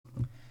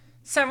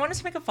So I wanted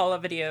to make a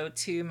follow-up video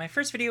to my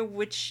first video,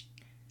 which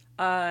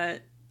uh,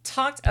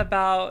 talked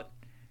about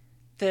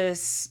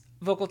this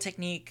vocal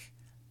technique,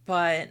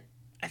 but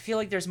I feel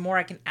like there's more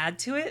I can add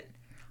to it.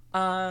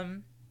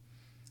 Um,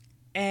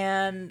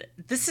 and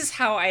this is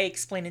how I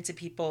explain it to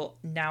people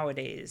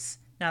nowadays,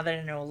 now that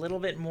I know a little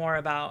bit more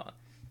about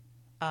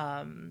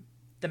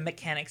the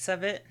mechanics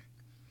of it.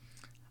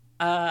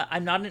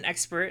 I'm not an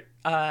expert.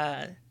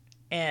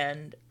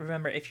 And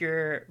remember, if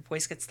your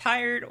voice gets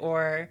tired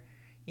or,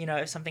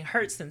 if something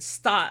hurts, then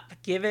stop.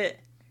 Give it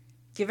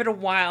a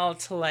while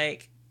to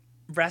like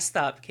rest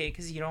up, okay?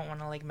 Because you don't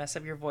want to like mess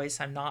up your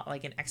voice. I'm not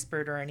like an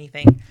expert or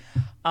anything.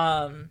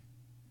 Um,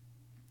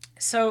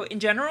 so in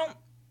general,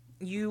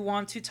 you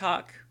want to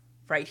talk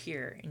right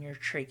here in your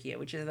trachea,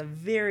 which is the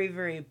very,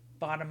 very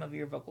bottom of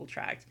your vocal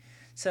tract.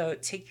 So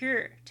take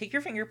your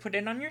finger, put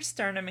it on your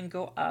sternum, and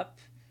go up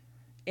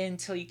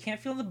until you can't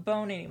feel the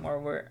bone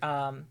anymore.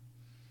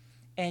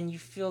 And you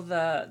feel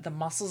the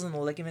muscles and the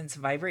ligaments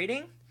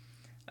vibrating.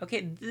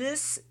 Okay,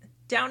 this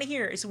down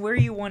here is where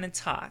you want to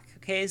talk.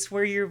 Okay, it's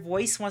where your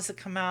voice wants to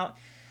come out.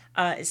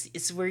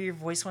 It's where your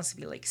voice wants to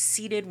be like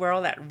seated, where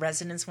all that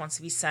resonance wants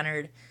to be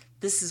centered.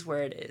 This is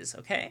where it is.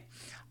 Okay,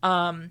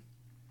 um,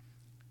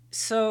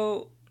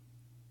 so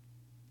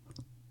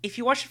if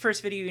you watch the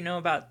first video, you know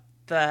about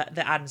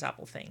the Adam's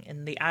apple thing.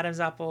 And the Adam's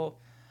apple,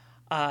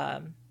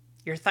 um,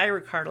 your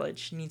thyroid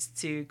cartilage needs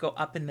to go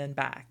up and then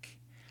back.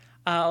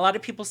 A lot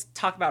of people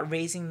talk about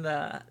raising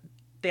the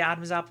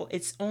Adam's apple.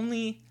 It's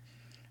only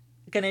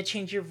gonna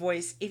change your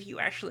voice if you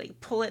actually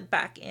pull it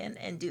back in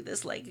and do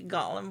this like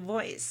Gollum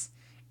voice.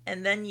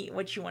 And then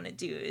what you want to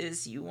do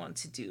is you want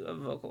to do a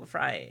vocal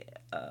fry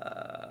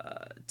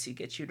to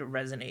get you to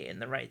resonate in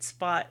the right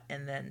spot,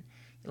 and then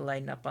you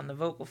lighten up on the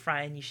vocal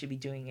fry, and you should be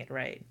doing it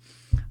right.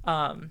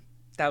 Um,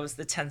 that was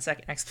the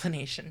 10-second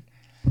explanation.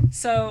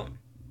 So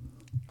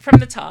from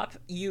the top,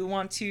 you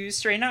want to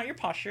straighten out your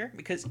posture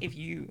because if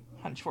you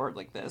hunch forward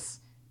like this,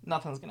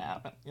 nothing's gonna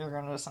happen. You're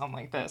gonna sound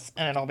like this,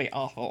 and it'll be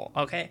awful.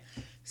 Okay,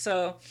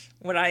 so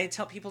what I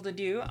tell people to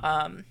do,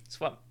 is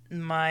what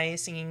my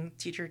singing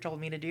teacher told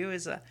me to do,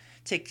 is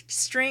take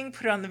string,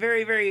 put it on the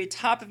very, very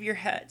top of your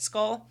head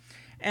skull,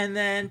 and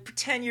then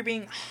pretend you're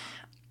being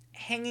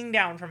hanging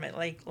down from it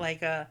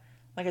like a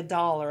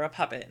doll or a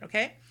puppet.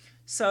 Okay,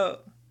 so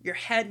your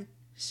head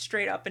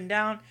straight up and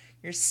down,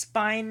 your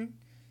spine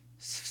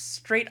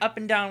straight up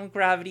and down with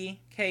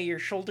gravity. Okay, your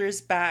shoulders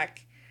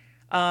back.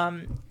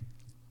 Um,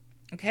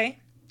 okay,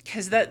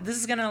 because this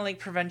is gonna like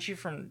prevent you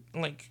from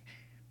like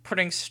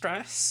putting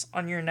stress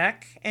on your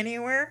neck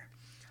anywhere,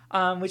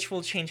 which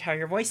will change how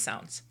your voice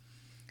sounds.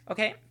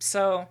 Okay,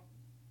 so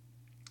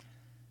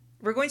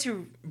we're going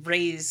to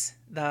raise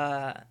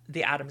the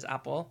Adam's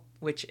apple,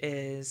 which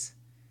is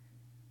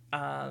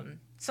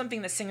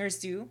something that singers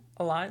do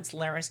a lot. It's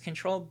larynx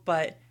control,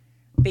 but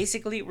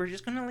basically we're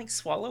just gonna like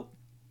swallow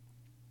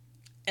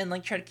and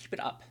like try to keep it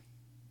up.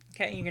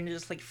 Okay, you're gonna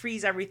just like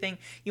freeze everything.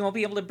 You won't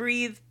be able to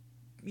breathe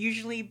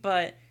usually,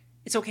 but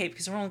it's okay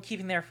because we're only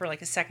keeping there for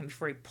like a second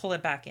before we pull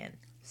it back in.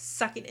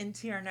 Suck it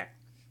into your neck.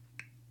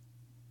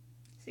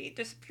 See, it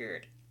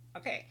disappeared.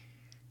 Okay,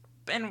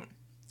 and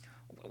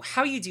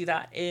how you do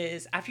that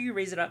is after you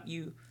raise it up,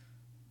 you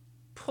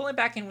pull it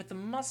back in with the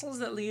muscles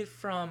that lead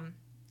from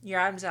your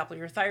Adam's apple,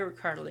 your thyroid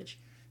cartilage,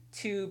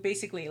 to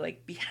basically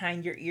like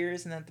behind your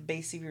ears and at the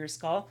base of your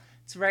skull.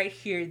 It's right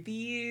here.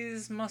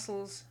 These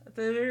muscles at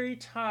the very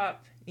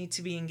top need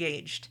to be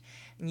engaged,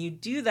 and you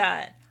do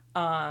that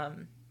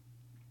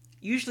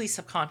usually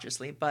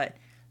subconsciously, but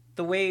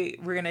the way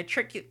we're gonna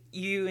trick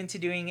you into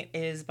doing it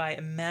is by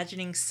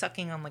imagining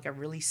sucking on like a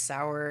really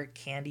sour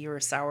candy or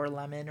a sour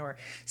lemon or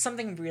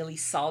something really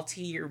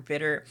salty or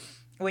bitter.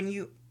 When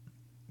you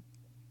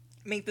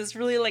make this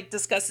really like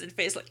disgusted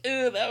face, like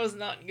 "ooh, that was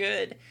not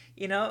good,"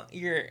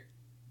 your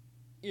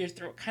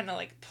throat kind of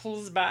like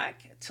pulls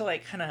back to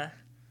like kind of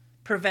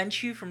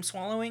prevent you from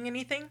swallowing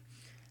anything.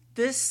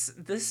 This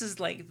is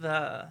like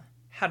the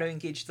how to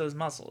engage those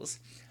muscles.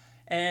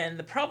 And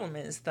the problem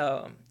is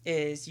though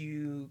is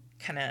you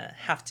kind of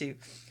have to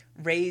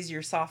raise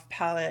your soft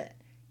palate.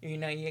 You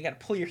got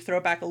to pull your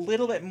throat back a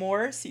little bit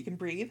more so you can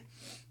breathe.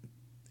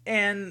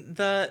 And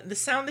the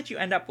sound that you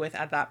end up with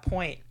at that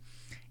point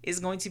is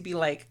going to be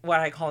like what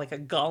I call like a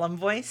Gollum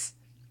voice.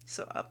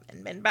 So up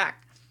and then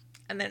back.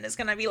 And then it's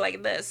gonna be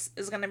like this.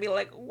 It's gonna be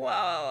like,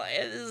 whoa,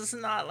 it is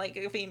not like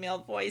a female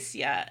voice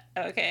yet.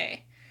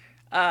 Okay.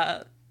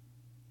 Uh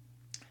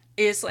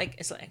it's like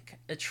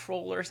a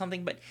troll or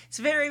something, but it's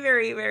very,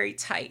 very, very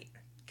tight.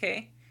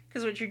 Okay?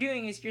 Because what you're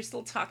doing is you're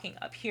still talking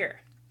up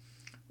here.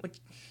 Which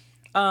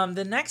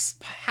the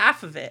next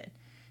half of it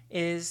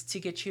is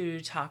to get you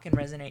to talk and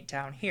resonate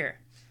down here.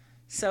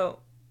 So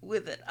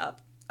with it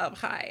up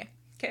high,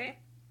 okay?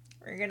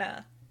 We're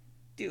gonna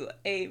do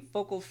a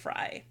vocal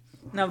fry.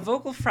 Now,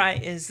 vocal fry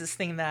is this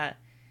thing that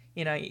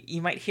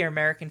you might hear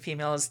American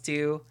females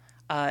do.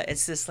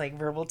 It's this like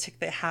verbal tick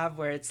they have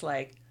where it's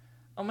like,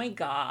 "Oh my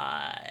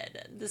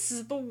god, this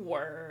is the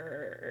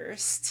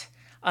worst."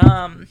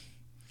 Um,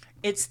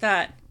 it's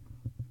that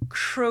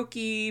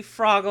croaky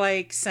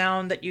frog-like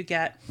sound that you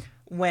get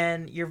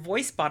when your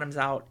voice bottoms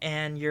out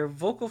and your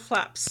vocal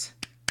flaps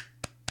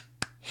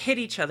hit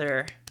each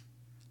other,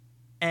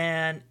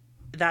 and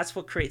that's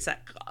what creates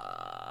that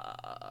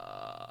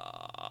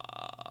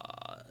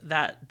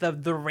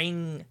the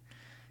ring,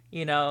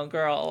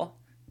 girl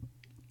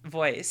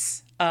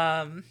voice.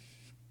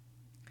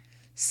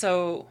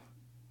 So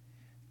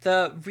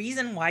the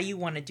reason why you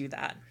want to do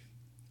that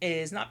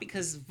is not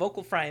because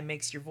vocal fry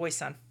makes your voice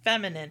sound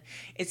feminine.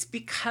 It's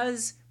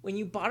because when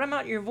you bottom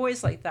out your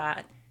voice like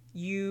that,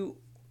 you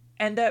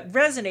end up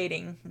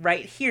resonating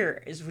right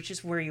here, which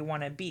is where you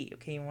want to be.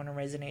 Okay, you want to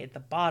resonate at the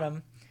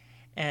bottom,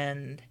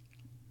 and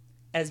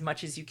as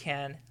much as you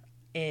can,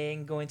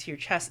 and go into your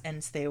chest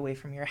and stay away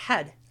from your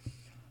head.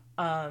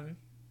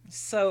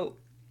 So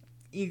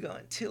you go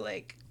into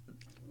like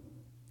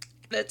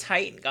the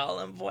Titan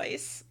Golem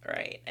voice,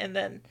 right? And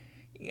then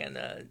you're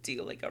gonna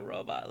do like a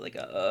robot, like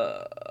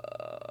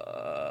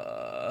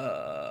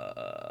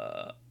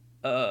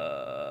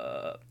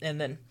and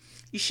then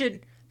you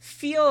should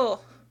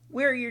feel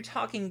where you're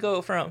talking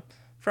go from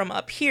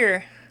up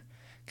here,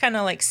 kind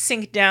of like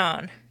sink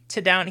down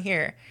to down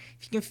here.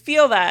 If you can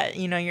feel that,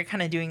 you're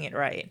kind of doing it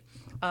right.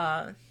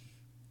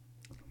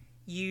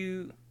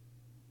 You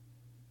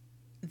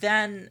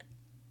then,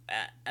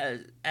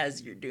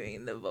 as you're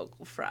doing the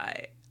vocal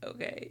fry,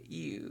 okay,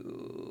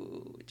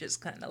 you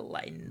just kind of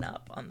lighten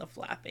up on the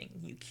flapping.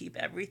 You keep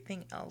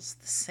everything else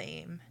the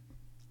same.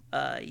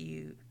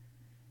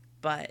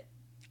 But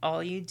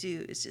all you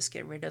do is just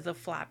get rid of the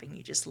flapping.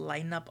 You just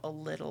lighten up a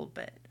little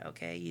bit,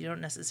 okay? You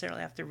don't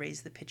necessarily have to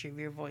raise the pitch of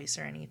your voice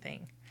or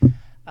anything.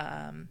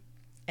 And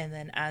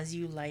then as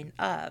you lighten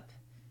up,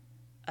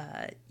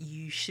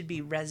 you should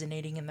be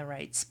resonating in the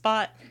right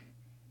spot,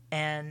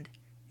 and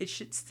it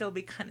should still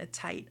be kind of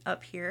tight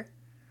up here.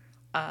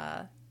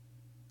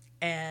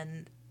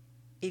 And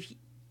if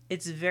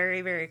it's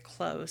very, very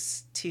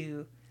close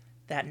to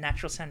that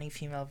natural sounding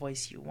female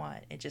voice you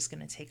want, it's just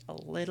going to take a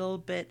little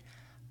bit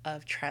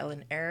of trial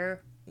and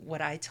error.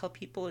 What I tell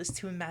people is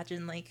to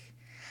imagine like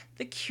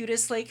the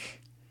cutest,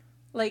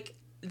 like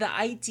the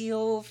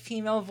ideal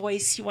female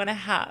voice you want to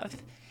have.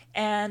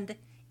 And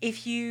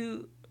if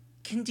you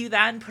can do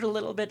that and put a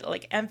little bit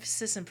like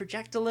emphasis and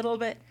project a little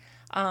bit,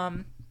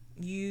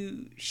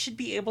 you should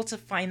be able to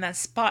find that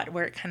spot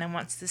where it kind of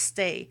wants to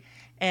stay.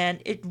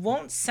 And it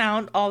won't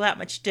sound all that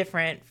much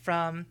different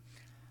from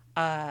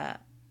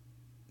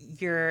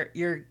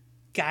your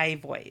guy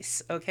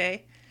voice,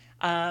 okay?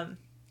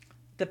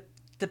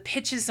 The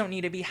pitches don't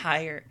need to be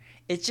higher.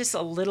 It's just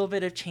a little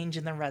bit of change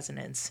in the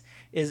resonance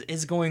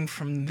is going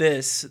from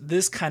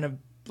this kind of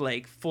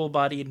like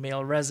full-bodied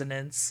male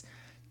resonance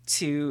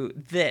to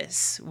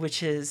this,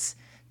 which is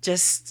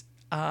just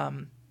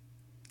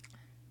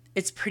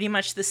it's pretty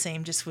much the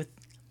same, just with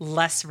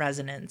less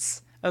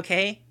resonance,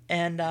 okay?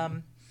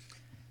 And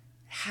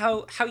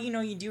how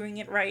you're doing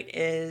it right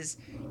is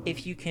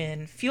if you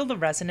can feel the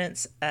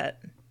resonance at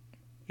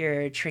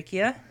your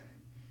trachea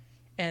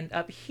and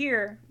up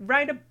here,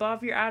 right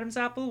above your Adam's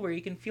apple, where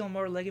you can feel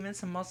more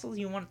ligaments and muscles,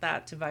 you want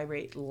that to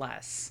vibrate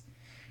less.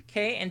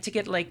 Okay, and to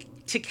get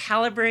to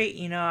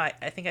calibrate,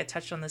 I think I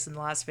touched on this in the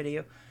last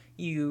video.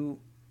 You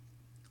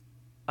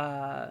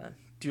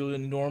do a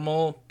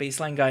normal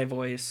baseline guy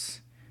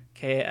voice,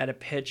 okay, at a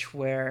pitch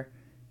where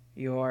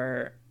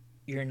you're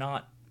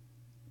not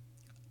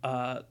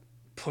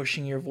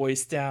pushing your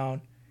voice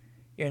down,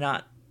 you're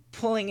not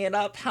pulling it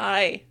up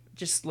high,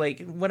 just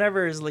like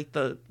whatever is like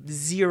the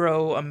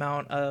zero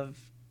amount of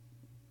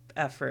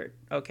effort,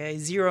 okay,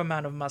 zero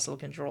amount of muscle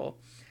control.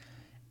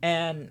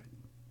 And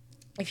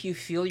if you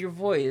feel your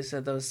voice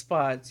at those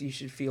spots, you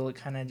should feel it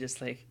kind of just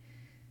like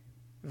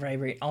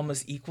vibrate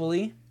almost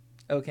equally,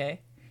 okay?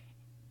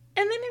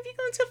 And then if you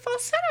go into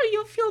falsetto,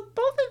 you'll feel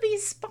both of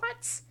these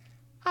spots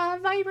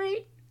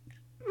vibrate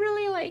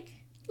really like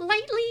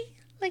lightly,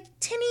 like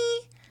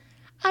tinny,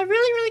 really,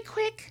 really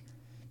quick.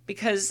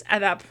 Because at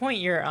that point,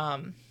 you're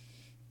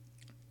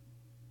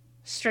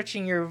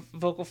stretching your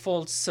vocal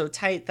folds so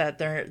tight that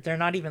they're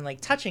not even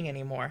like touching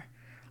anymore.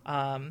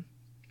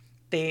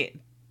 There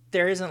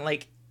isn't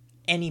like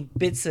any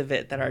bits of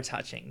it that are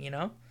touching,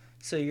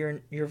 So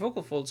your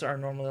vocal folds are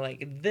normally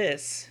like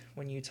this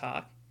when you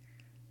talk,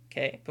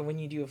 okay? But when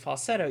you do a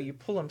falsetto, you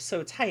pull them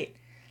so tight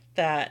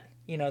that,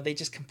 they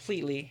just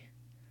completely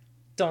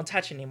don't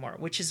touch anymore,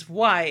 which is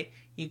why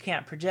you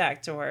can't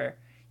project, or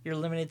you're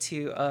limited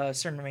to a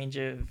certain range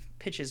of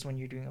pitches when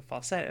you're doing a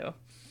falsetto.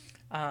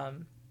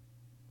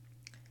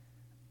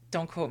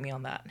 Don't quote me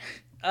on that.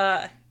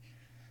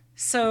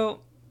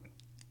 So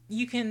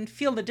you can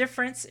feel the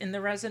difference in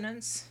the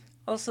resonance.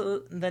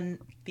 Also, then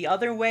the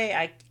other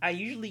way I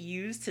usually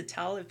use to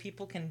tell if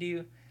people can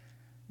do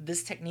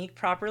this technique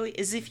properly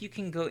is if you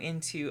can go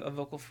into a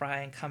vocal fry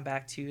and come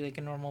back to like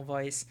a normal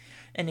voice,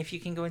 and if you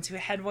can go into a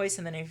head voice,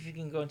 and then if you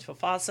can go into a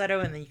falsetto,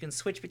 and then you can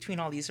switch between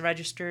all these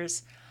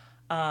registers.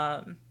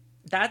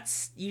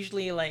 That's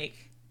usually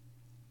like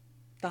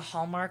the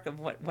hallmark of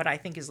what I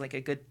think is like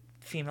a good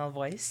female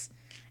voice.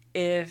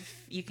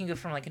 If you can go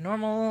from like a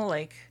normal,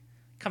 like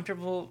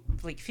comfortable,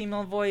 like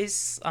female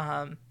voice,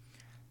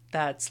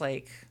 that's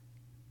like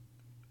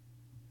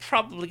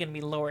probably going to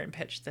be lower in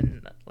pitch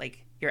than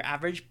like your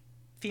average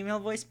female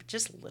voice, but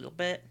just a little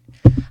bit.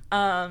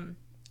 And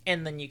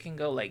then you can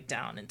go like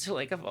down into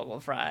like a vocal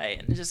fry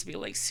and just be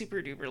like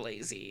super duper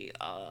lazy.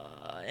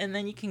 And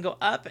then you can go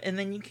up, and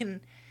then you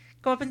can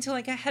go up into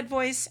like a head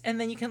voice, and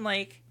then you can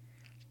like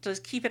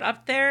just keep it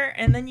up there,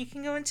 and then you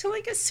can go into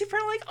like a super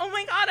like, oh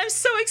my god, I'm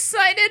so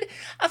excited,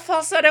 a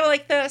falsetto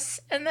like this,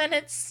 and then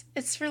it's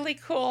really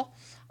cool.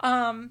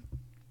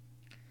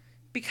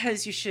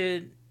 Because you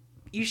should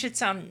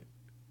sound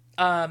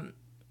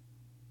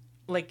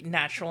like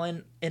natural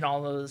in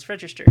all those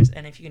registers,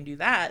 and if you can do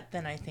that,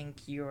 then I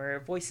think your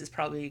voice is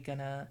probably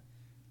gonna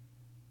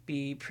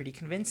be pretty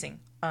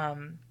convincing.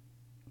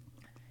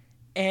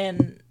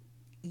 And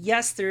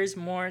yes, there is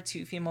more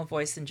to female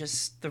voice than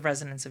just the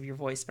resonance of your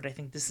voice, but I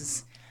think this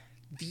is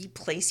the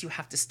place you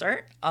have to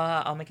start.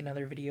 I'll make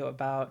another video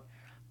about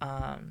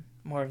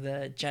more of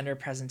the gender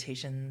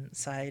presentation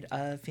side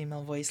of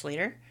female voice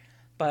later.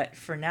 But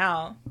for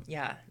now,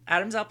 yeah,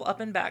 Adam's apple up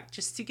and back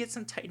just to get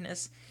some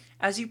tightness.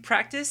 As you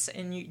practice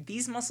and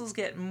these muscles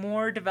get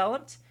more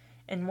developed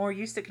and more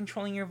used to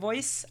controlling your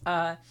voice,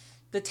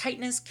 the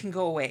tightness can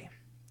go away.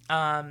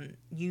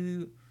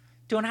 You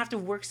don't have to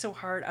work so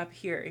hard up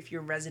here if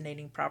you're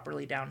resonating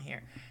properly down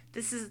here.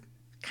 This is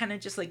kind of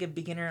just like a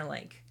beginner,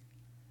 like,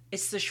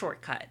 it's the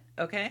shortcut,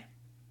 okay?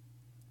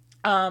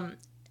 And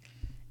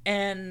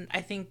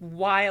I think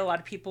why a lot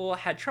of people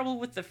had trouble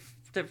with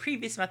the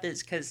previous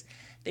methods because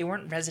they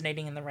weren't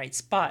resonating in the right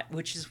spot,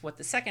 which is what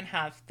the second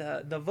half,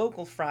 the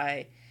vocal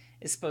fry,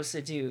 is supposed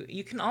to do.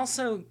 You can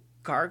also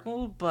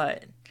gargle,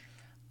 but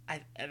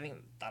I think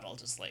that'll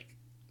just like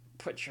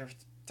put your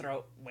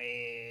throat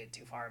way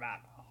too far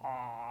back.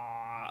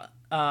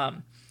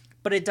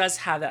 But it does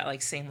have that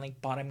like same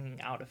like bottoming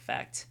out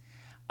effect.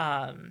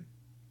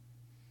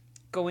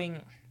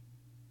 Getting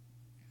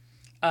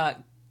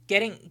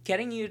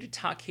you to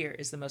talk here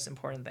is the most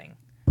important thing.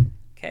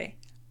 Okay.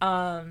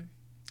 And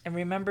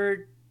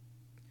remember,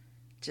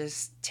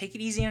 just take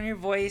it easy on your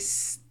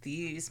voice.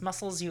 These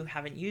muscles you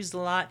haven't used a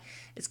lot.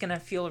 It's going to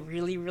feel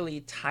really,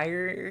 really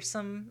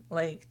tiresome,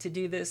 like, to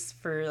do this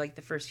for, like,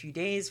 the first few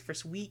days,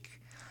 first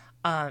week.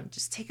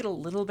 Just take it a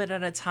little bit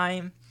at a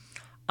time.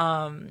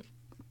 And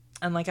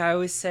like I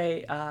always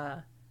say,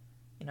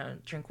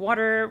 drink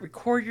water,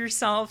 record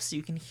yourself so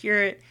you can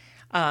hear it.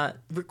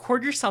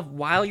 Record yourself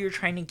while you're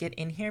trying to get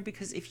in here,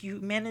 because if you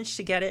manage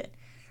to get it,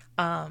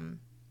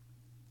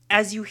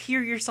 as you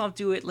hear yourself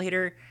do it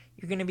later,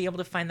 you're going to be able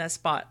to find that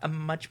spot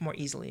much more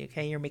easily,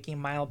 okay? You're making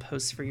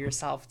mileposts for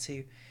yourself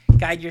to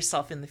guide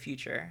yourself in the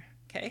future,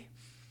 okay?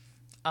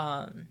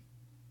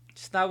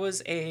 So that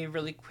was a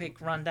really quick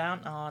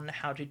rundown on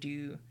how to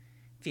do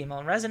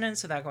female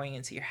resonance without going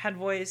into your head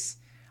voice.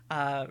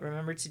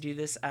 Remember to do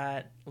this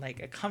at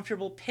like a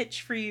comfortable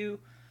pitch for you.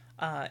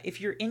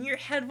 If you're in your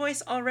head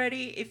voice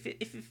already, if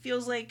it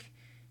feels like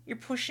you're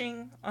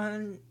pushing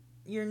on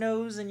your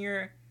nose and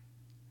your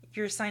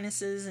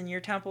sinuses and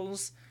your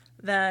temples,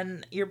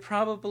 then you're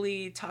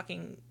probably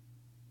talking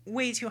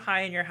way too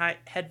high in your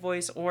head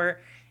voice, or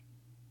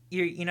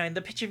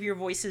the pitch of your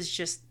voice is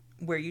just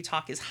where you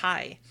talk is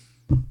high.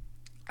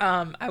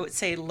 I would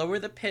say lower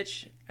the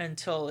pitch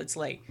until it's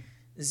like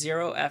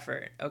zero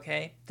effort,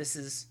 okay? This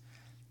is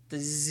the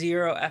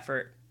zero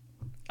effort,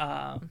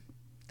 the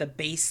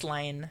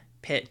baseline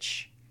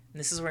pitch. And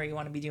this is where you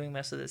want to be doing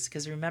most of this,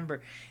 because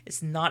remember,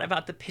 it's not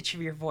about the pitch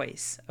of your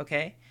voice,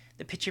 okay?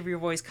 The pitch of your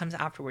voice comes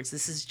afterwards.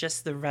 This is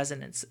just the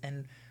resonance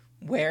and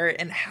where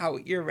and how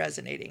you're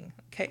resonating,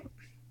 okay?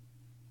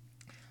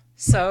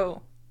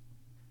 So,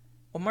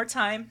 one more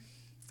time.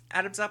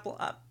 Adam's apple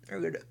up. We're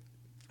going to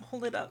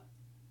hold it up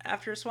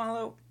after a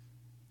swallow.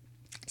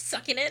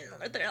 Suck it in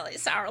with a really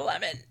sour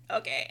lemon,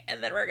 okay?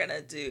 And then we're going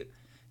to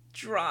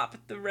drop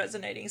the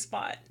resonating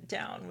spot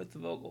down with the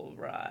vocal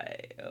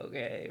fry,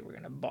 okay? We're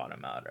going to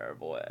bottom out our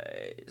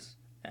voice.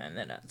 And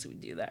then as we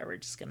do that, we're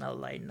just going to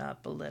lighten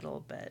up a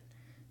little bit.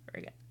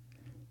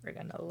 We're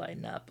going to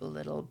lighten up a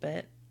little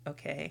bit,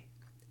 okay?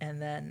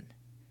 And then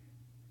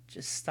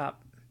just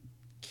stop.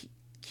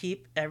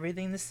 Keep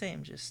everything the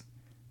same. Just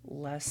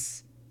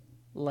less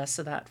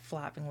of that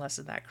flapping, less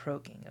of that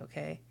croaking,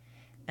 okay?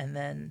 And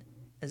then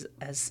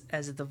as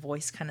the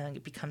voice kind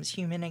of becomes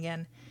human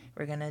again,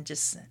 we're going to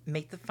just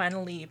make the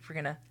final leap. We're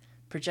going to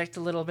project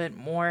a little bit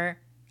more.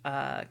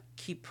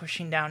 Keep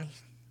pushing down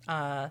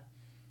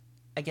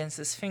against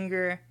this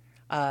finger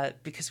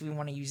because we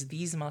want to use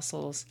these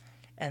muscles.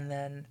 And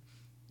then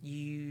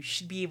you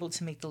should be able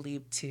to make the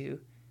leap to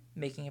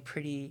making a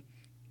pretty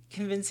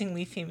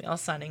convincingly female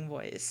sounding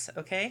voice,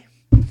 okay?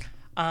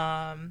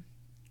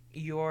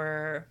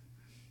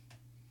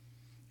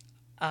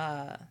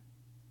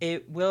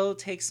 It will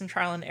take some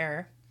trial and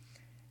error,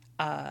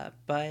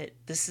 but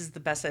this is the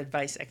best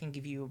advice I can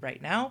give you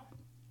right now,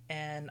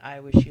 and I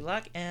wish you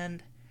luck,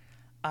 and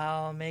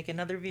I'll make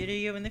another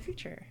video in the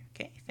future.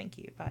 Okay, thank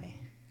you, bye.